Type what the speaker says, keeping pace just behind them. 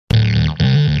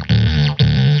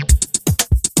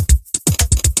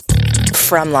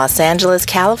From Los Angeles,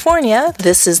 California,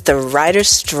 this is the Writers'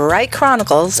 Strike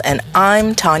Chronicles, and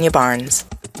I'm Tanya Barnes.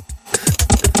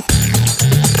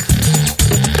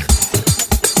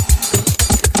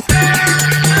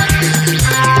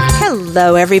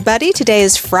 Hello, everybody. Today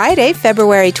is Friday,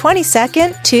 February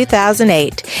 22nd,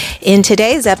 2008. In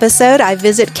today's episode, I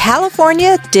visit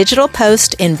California Digital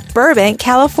Post in Burbank,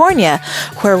 California,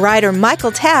 where writer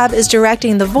Michael Tabb is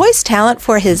directing the voice talent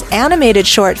for his animated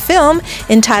short film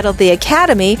entitled The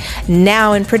Academy,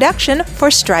 now in production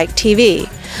for Strike TV.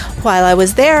 While I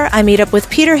was there, I meet up with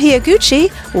Peter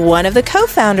Higuchi, one of the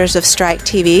co-founders of Strike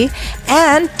TV,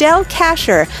 and Del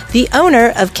Casher, the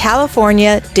owner of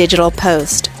California Digital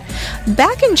Post.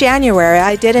 Back in January,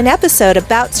 I did an episode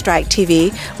about Strike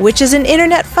TV, which is an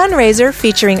internet fundraiser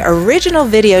featuring original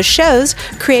video shows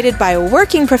created by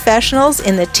working professionals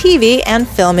in the TV and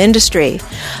film industry.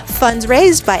 Funds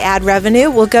raised by ad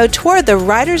revenue will go toward the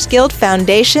Writers Guild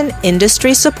Foundation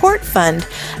Industry Support Fund,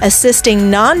 assisting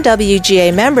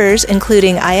non-WGA members,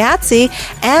 including IATSE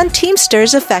and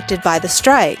Teamsters affected by the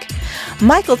strike.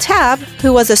 Michael Tabb,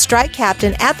 who was a strike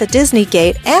captain at the Disney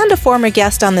Gate and a former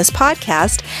guest on this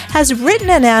podcast, has written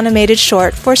an animated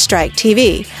short for Strike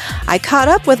TV. I caught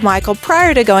up with Michael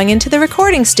prior to going into the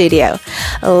recording studio.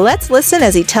 Let's listen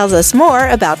as he tells us more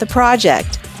about the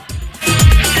project.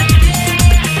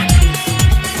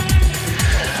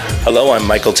 Hello, I'm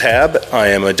Michael Tabb. I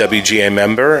am a WGA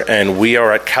member, and we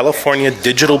are at California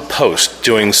Digital Post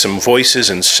doing some voices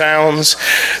and sounds,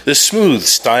 the smooth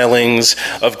stylings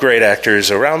of great actors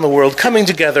around the world coming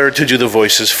together to do the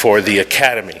voices for the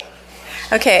Academy.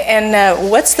 Okay, and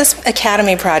what's this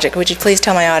Academy project? Would you please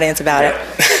tell my audience about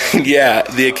it? Yeah,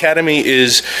 the Academy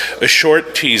is a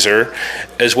short teaser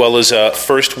as well as a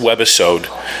first webisode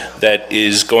that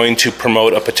is going to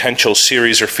promote a potential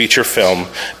series or feature film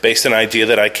based on an idea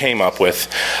that I came up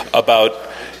with about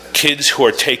kids who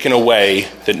are taken away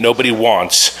that nobody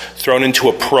wants, thrown into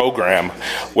a program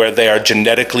where they are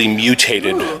genetically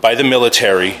mutated by the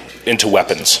military into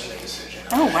weapons.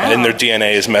 Oh, wow. And then their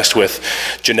DNA is messed with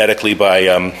genetically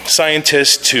by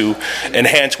scientists to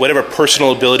enhance whatever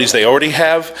personal abilities they already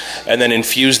have, and then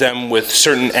infuse them with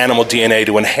certain animal DNA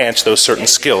to enhance those certain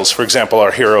skills. For example,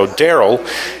 our hero, Daryl,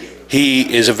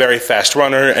 he is a very fast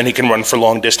runner, and he can run for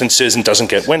long distances and doesn't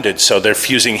get winded, so they're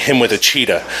fusing him with a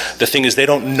cheetah. The thing is, they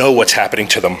don't know what's happening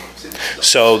to them.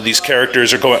 So these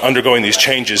characters are undergoing these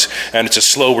changes, and it's a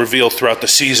slow reveal throughout the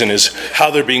season is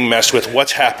how they're being messed with,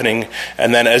 what's happening,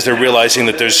 and then as they're realizing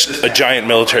that there's a giant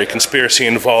military conspiracy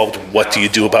involved, what do you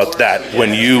do about that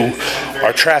when you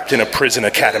are trapped in a prison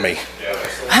academy?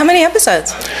 How many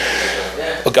episodes?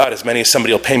 Oh, God, as many as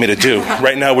somebody will pay me to do.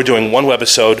 Right now we're doing one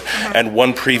webisode and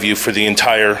one preview for the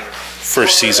entire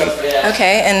first season.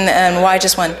 Okay, and why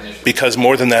just one? Because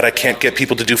more than that I can't get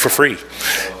people to do for free.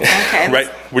 Okay. Right?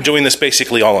 We're doing this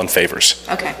basically all on favors.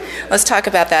 Okay, let's talk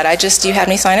about that. You had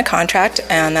me sign a contract,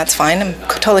 and that's fine. I'm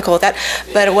totally cool with that.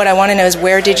 But what I want to know is,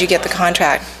 where did you get the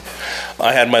contract?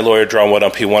 I had my lawyer draw one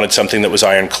up. He wanted something that was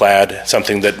ironclad,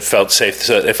 something that felt safe,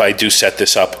 so that if I do set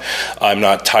this up, I'm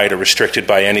not tied or restricted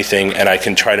by anything, and I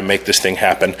can try to make this thing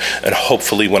happen. And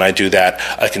hopefully when I do that,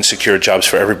 I can secure jobs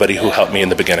for everybody who helped me in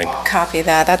the beginning. Copy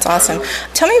that. That's awesome.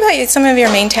 Tell me about some of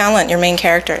your main talent, your main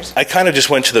characters. I kind of just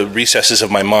went to the recesses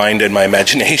of my mind and my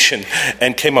imagination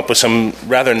and came up with some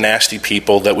rather nasty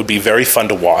people that would be very fun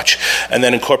to watch, and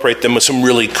then incorporate them with some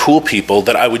really cool people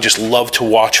that I would just love to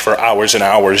watch for hours and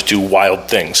hours do wild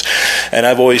things. And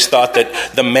I've always thought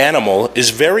that the manimal is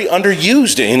very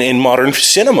underused in modern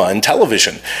cinema and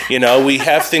television. You know, we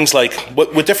have things like,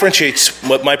 what differentiates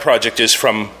what my project is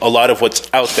from a lot of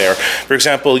what's out there. For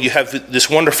example, you have this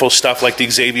wonderful stuff like the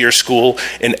Xavier School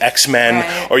in X-Men,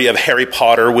 right, or you have Harry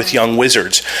Potter with young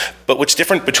wizards. But what's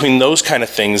different between those kind of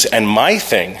things and my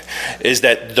thing is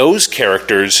that those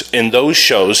characters in those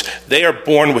shows, they are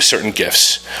born with certain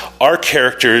gifts. Our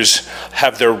characters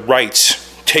have their rights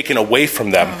taken away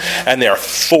from them, and they are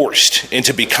forced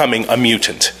into becoming a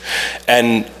mutant.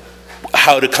 And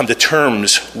how to come to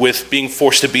terms with being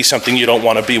forced to be something you don't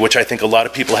want to be, which I think a lot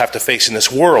of people have to face in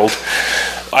this world.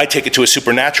 I take it to a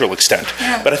supernatural extent.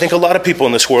 Yeah. But I think a lot of people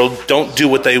in this world don't do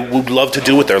what they would love to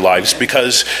do with their lives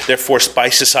because they're forced by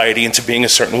society into being a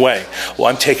certain way. Well,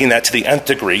 I'm taking that to the nth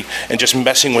degree and just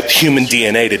messing with human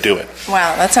DNA to do it.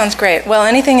 Wow, that sounds great. Well,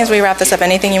 anything as we wrap this up,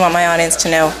 anything you want my audience to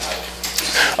know?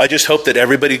 I just hope that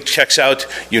everybody checks out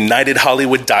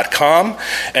UnitedHollywood.com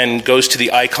and goes to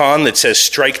the icon that says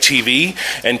Strike TV,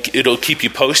 and it'll keep you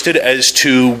posted as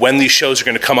to when these shows are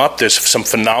going to come up. There's some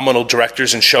phenomenal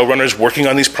directors and showrunners working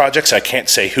on these projects. I can't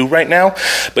say who right now,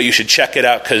 but you should check it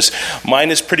out because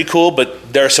mine is pretty cool,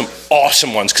 but there are some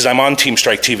awesome ones because I'm on Team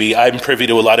Strike TV. I'm privy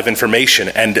to a lot of information,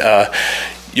 and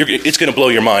it's going to blow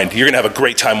your mind. You're going to have a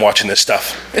great time watching this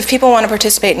stuff. If people want to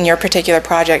participate in your particular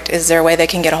project, is there a way they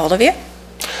can get a hold of you?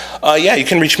 Yeah, you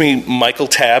can reach me. Michael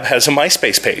Tabb has a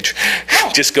MySpace page.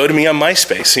 Just go to me on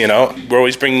MySpace, We're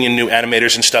always bringing in new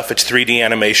animators and stuff. It's 3D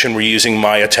animation. We're using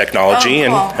Maya technology,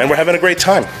 cool. and we're having a great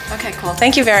time. Okay, cool.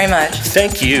 Thank you very much.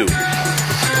 Thank you.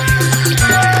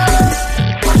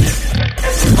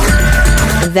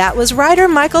 That was writer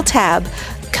Michael Tabb.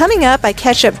 Coming up, I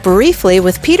catch up briefly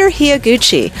with Peter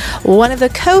Higuchi, one of the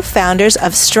co-founders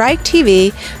of Strike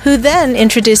TV, who then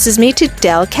introduces me to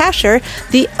Del Kasher,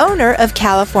 the owner of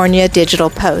California Digital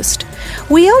Post.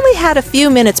 We only had a few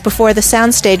minutes before the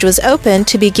soundstage was open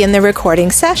to begin the recording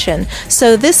session,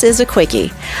 so this is a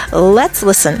quickie. Let's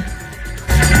listen.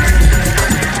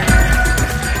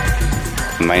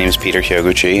 My name is Peter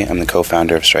Higuchi. I'm the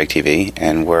co-founder of Strike TV,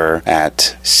 and we're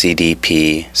at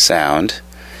CDP Sound,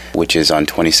 which is on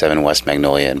 27 West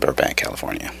Magnolia in Burbank,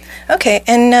 California. Okay,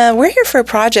 and we're here for a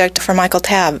project for Michael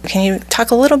Tabb. Can you talk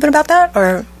a little bit about that?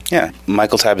 Or Yeah,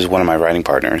 Michael Tabb is one of my writing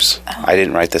partners. Oh. I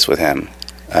didn't write this with him,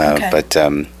 but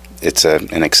it's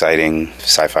an exciting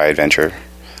sci-fi adventure.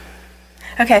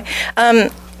 Okay,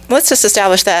 let's just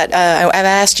establish that I've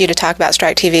asked you to talk about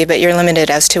Strike TV, but you're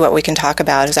limited as to what we can talk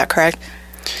about. Is that correct?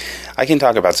 I can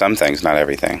talk about some things, not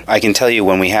everything. I can tell you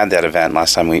when we had that event,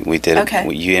 last time we did it,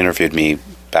 you interviewed me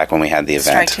back when we had the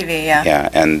event. Strike TV, yeah. Yeah,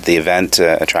 and the event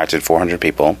attracted 400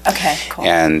 people. Okay, cool.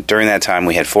 And during that time,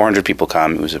 we had 400 people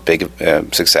come. It was a big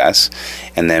success.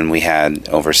 And then we had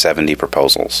over 70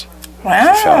 proposals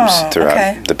for films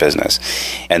throughout the business.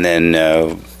 And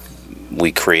then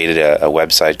we created a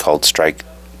website called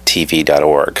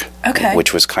striketv.org,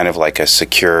 which was kind of like a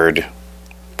secured,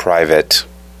 private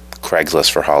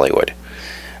Craigslist for Hollywood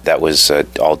that was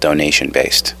all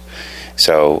donation-based.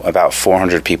 So about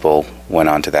 400 people went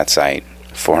onto that site,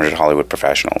 400 Hollywood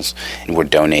professionals, and were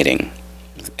donating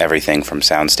everything from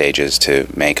sound stages to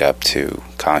makeup to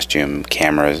costume,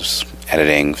 cameras,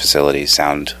 editing facilities,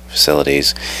 sound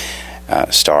facilities,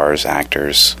 stars,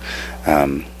 actors,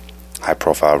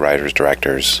 high-profile writers,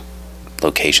 directors,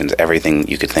 locations, everything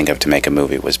you could think of to make a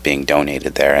movie was being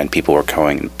donated there, and people were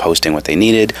going and posting what they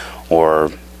needed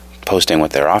or posting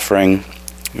what they're offering.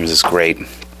 It was this great...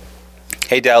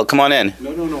 Hey, Del, come on in.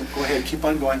 No. Go ahead. Keep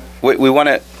on going. We want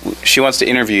to. She wants to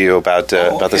interview you about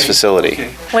this facility.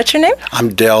 Okay. What's your name?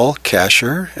 I'm Del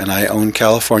Kasher, and I own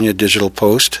California Digital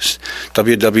Post,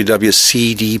 www.cdp.com.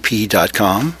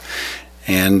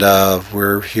 And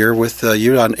we're here with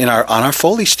you on our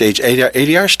Foley stage,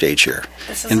 ADR stage here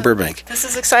in Burbank. This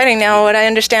is exciting. Now, what I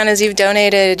understand is you've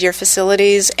donated your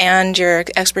facilities and your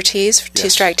expertise to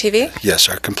Strike TV? Yes,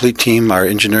 our complete team, our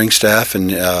engineering staff,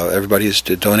 and everybody has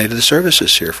donated the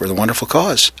services here for the wonderful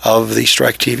cause of the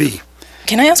Strike TV.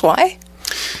 Can I ask why?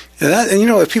 And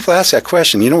if people ask that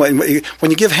question, when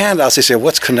you give handouts, they say,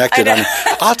 what's connected?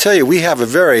 I'll tell you, we have a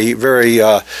very, very,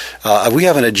 we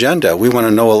have an agenda. We want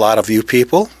to know a lot of you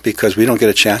people because we don't get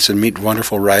a chance to meet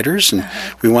wonderful writers, and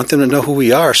we want them to know who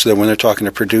we are so that when they're talking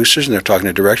to producers and they're talking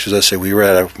to directors, they'll say, we were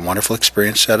at a wonderful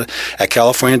experience at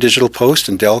California Digital Post,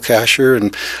 and Del Kasher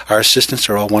and our assistants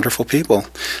are all wonderful people.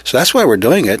 So that's why we're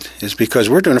doing it, is because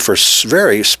we're doing it for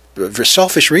very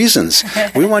selfish reasons.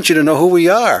 We want you to know who we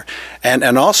are. And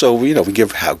also, we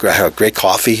have great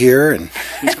coffee here, and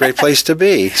it's a great place to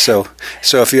be. So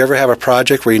if you ever have a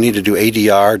project where you need to do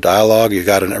ADR, dialogue, you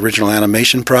got an original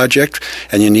animation project,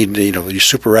 and you need, your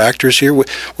super actors here,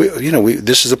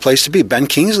 this is the place to be. Ben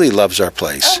Kingsley loves our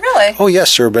place. Oh, really? Oh,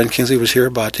 yes, sir. Ben Kingsley was here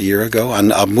about a year ago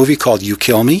on a movie called You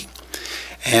Kill Me.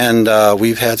 And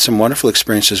we've had some wonderful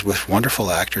experiences with wonderful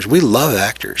actors. We love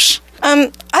actors.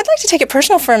 I'd like to take it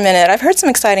personal for a minute. I've heard some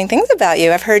exciting things about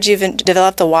you. I've heard you've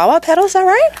developed the wah-wah pedal, is that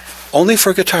right? Only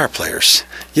for guitar players.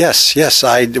 Yes.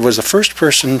 I was the first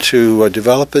person to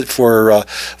develop it for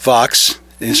Vox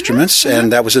Instruments,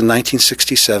 and that was in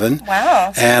 1967.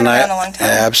 Wow. So and you've been around a long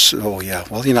time. Oh, yeah.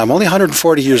 Well, I'm only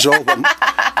 140 years old,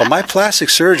 but my plastic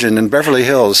surgeon in Beverly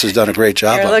Hills has done a great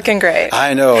job. You're looking great.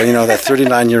 I know, that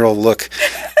 39-year-old look.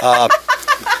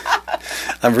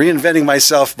 I'm reinventing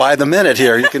myself by the minute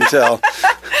here, you can tell.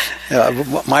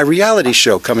 My reality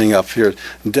show coming up here.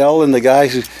 Del and the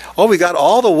guys, we got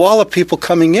all the Walla people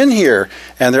coming in here.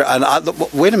 And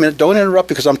wait a minute, don't interrupt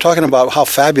because I'm talking about how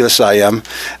fabulous I am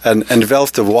and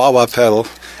developed the wah-wah pedal.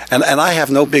 And I have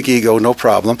no big ego, no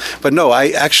problem. But no, I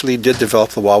actually did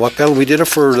develop the wah-wah pedal. We did it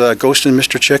for Ghost and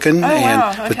Mr. Chicken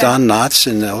with Don Knotts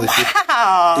and all these people.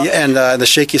 Yeah, and The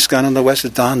Shakiest Gun in the West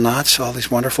with Don Knotts, all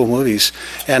these wonderful movies.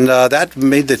 And that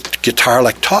made the guitar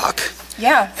like talk.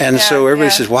 Yeah. And so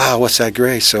everybody says, wow, what's that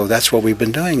great? So that's what we've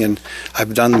been doing. And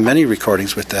I've done many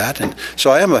recordings with that. And so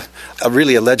I am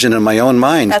really a legend in my own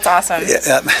mind. That's awesome.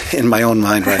 In my own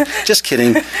mind, right? Just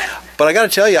kidding. But I got to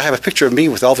tell you, I have a picture of me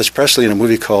with Elvis Presley in a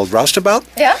movie called Roustabout.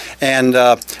 Yeah. And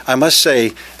I must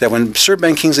say that when Sir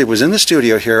Ben Kingsley was in the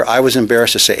studio here, I was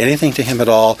embarrassed to say anything to him at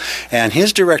all. And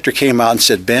his director came out and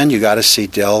said, Ben, you got to see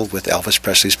Del with Elvis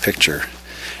Presley's picture.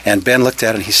 And Ben looked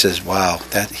at it and he says, wow,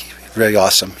 very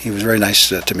awesome. He was very nice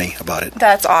to me about it.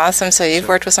 That's awesome. So you've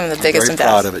worked with some of the biggest and best.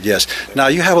 Very proud of it, yes. Now,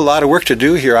 you have a lot of work to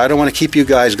do here. I don't want to keep you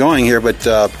guys going here, but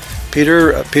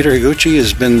Peter Higuchi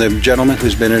has been the gentleman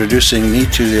who's been introducing me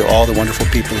to all the wonderful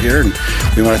people here, and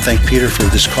we want to thank Peter for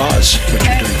this cause, what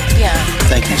you're doing. Yeah.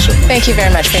 Thank you so much. Thank you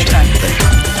very much for your time. Thank you.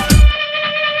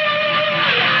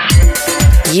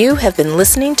 You have been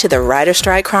listening to the Writer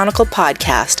Strike Chronicle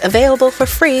podcast, available for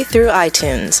free through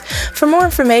iTunes. For more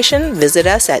information, visit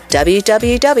us at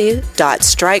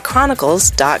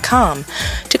www.strikechronicles.com.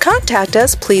 To contact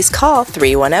us, please call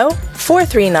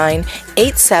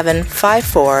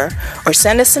 310-439-8754 or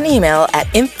send us an email at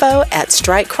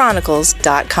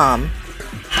info@strikechronicles.com.